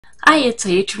Hi, it's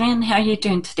Adrienne. How are you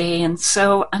doing today? And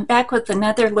so I'm back with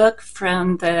another look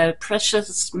from the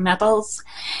Precious Metals,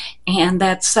 and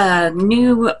that's a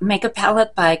new makeup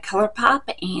palette by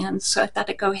Colourpop. And so I thought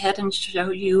I'd go ahead and show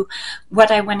you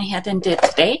what I went ahead and did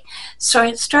today. So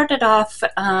I started off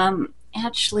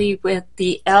actually with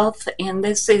the e.l.f., and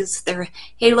this is their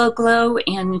Halo Glow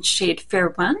in shade Fair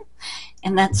 1.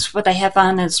 And that's what I have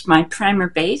on as my primer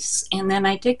base. And then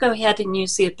I did go ahead and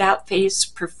use the About Face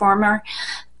Performer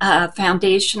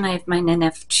foundation. I have mine in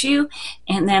F2,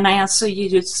 and then I also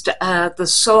used the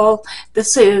Soul.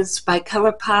 This is by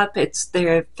Colourpop. It's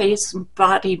their face and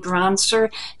body bronzer,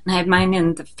 and I have mine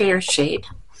in the fair shade.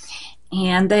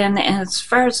 And then as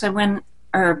far as I went,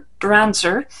 or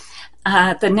bronzer,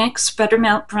 the next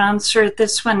Buttermelt bronzer,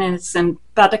 this one is in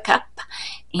Butta,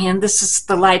 and this is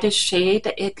the lightest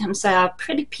shade. It comes out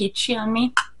pretty peachy on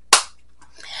me.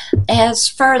 As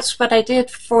far as what I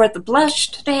did for the blush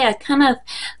today, I kind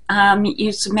of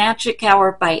used Magic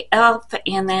Hour by e.l.f.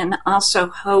 and then also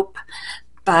Hope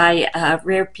by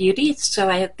Rare Beauty. So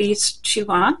I have these two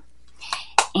on.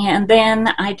 And then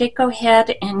I did go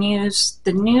ahead and use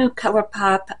the new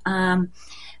Colourpop.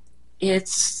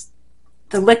 It's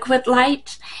the Liquid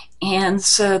Light. And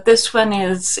so this one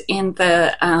is in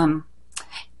the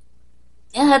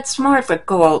yeah, it's more of a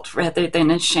gold rather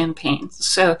than a champagne.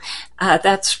 So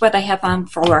that's what I have on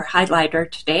for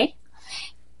highlighter today.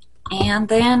 And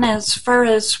then as far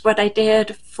as what I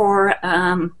did for,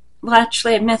 well,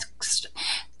 actually I mixed,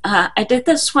 I did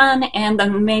this one and the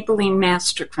Maybelline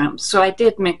Master Chrome. So I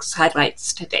did mix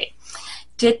highlights today.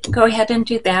 Did go ahead and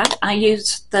do that. I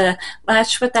used the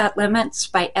Lash Without Limits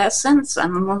by Essence.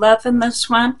 I'm loving this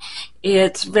one.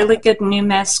 It's really good new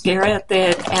mascara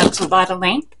that adds a lot of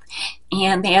length.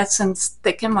 And the Essence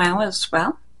Thick and Wow as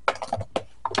well.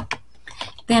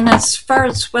 Then as far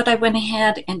as what I went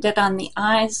ahead and did on the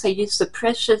eyes, I used the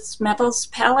Precious Metals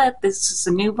palette. This is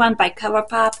a new one by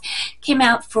Colourpop. Came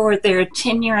out for their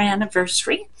 10-year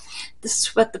anniversary. This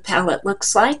is what the palette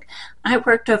looks like. I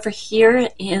worked over here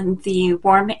in the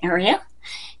warm area,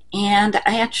 and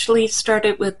I actually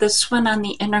started with this one on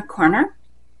the inner corner.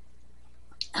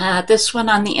 This one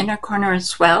on the inner corner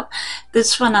as well,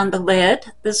 this one on the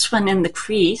lid, this one in the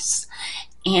crease,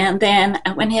 and then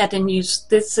I went ahead and used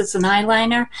this as an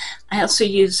eyeliner. I also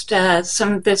used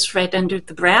some of this right under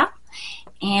the brow,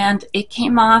 and it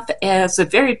came off as a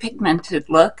very pigmented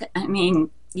look. I mean,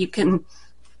 you can,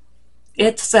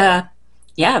 it's, yeah,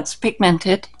 it's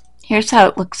pigmented. Here's how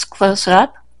it looks close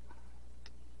up.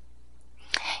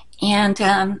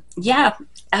 And yeah,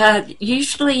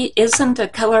 usually isn't a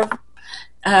color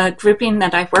grouping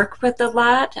that I work with a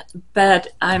lot, but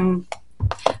I'm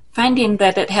finding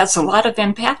that it has a lot of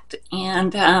impact,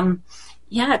 and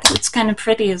yeah, it's kind of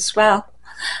pretty as well.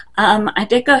 I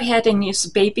did go ahead and use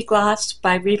Baby Gloss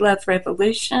by Relove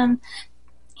Revolution,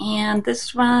 and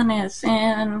this one is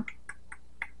in,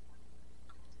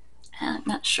 I'm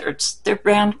not sure, it's their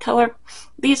brown color.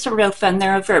 These are real fun.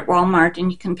 They're over at Walmart,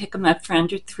 and you can pick them up for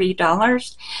under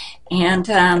 $3.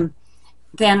 And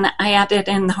then I added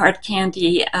in the Hard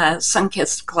Candy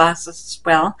Sunkissed glasses as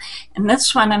well. And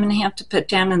this one I'm going to have to put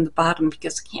down in the bottom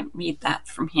because I can't read that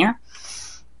from here.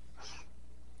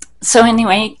 So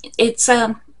anyway, it's,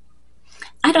 I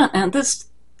don't know, this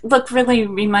look really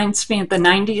reminds me of the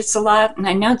 90s a lot. And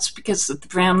I know it's because of the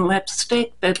brown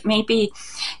lipstick, but maybe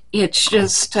it's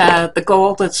just the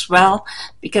gold as well,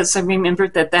 because I remember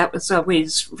that that was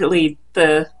always really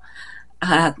the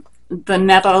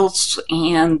metals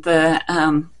and the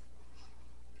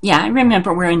yeah, I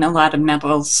remember wearing a lot of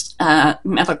metals,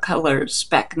 metal colors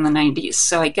back in the 90s,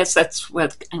 so I guess that's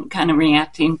what I'm kind of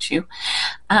reacting to.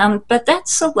 But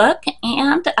that's the look,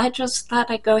 and I just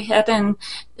thought I'd go ahead and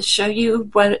show you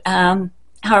what how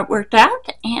it worked out,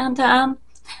 and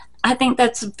I think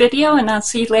that's the video, and I'll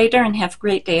see you later, and have a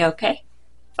great day, okay?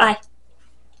 Bye.